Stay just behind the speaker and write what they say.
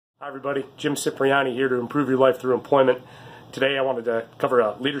Hi everybody, Jim Cipriani here to improve your life through employment. Today I wanted to cover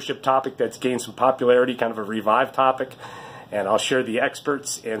a leadership topic that's gained some popularity, kind of a revived topic, and I'll share the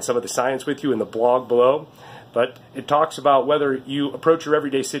experts and some of the science with you in the blog below. But it talks about whether you approach your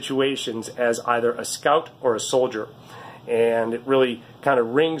everyday situations as either a scout or a soldier. And it really kind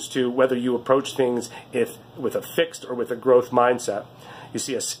of rings to whether you approach things with a fixed or with a growth mindset. You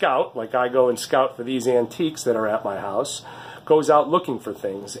see, a scout, like I go and scout for these antiques that are at my house, goes out looking for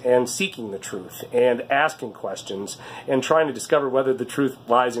things and seeking the truth and asking questions and trying to discover whether the truth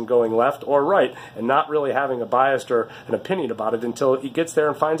lies in going left or right, and not really having a bias or an opinion about it until he gets there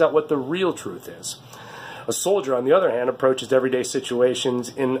and finds out what the real truth is. A soldier, on the other hand, approaches everyday situations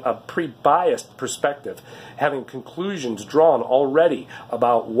in a pre-biased perspective, having conclusions drawn already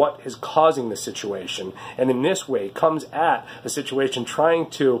about what is causing the situation, and in this way comes at a situation trying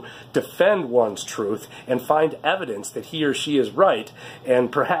to defend one's truth and find evidence that he or she is right,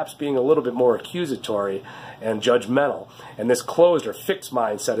 and perhaps being a little bit more accusatory and judgmental. And this closed or fixed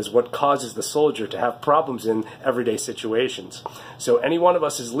mindset is what causes the soldier to have problems in everyday situations. So any one of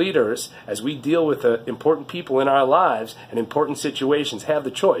us as leaders, as we deal with the important people in our lives and important situations, have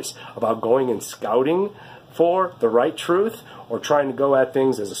the choice about going and scouting for the right truth or trying to go at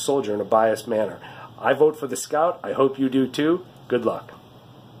things as a soldier in a biased manner. I vote for the scout. I hope you do too. Good luck.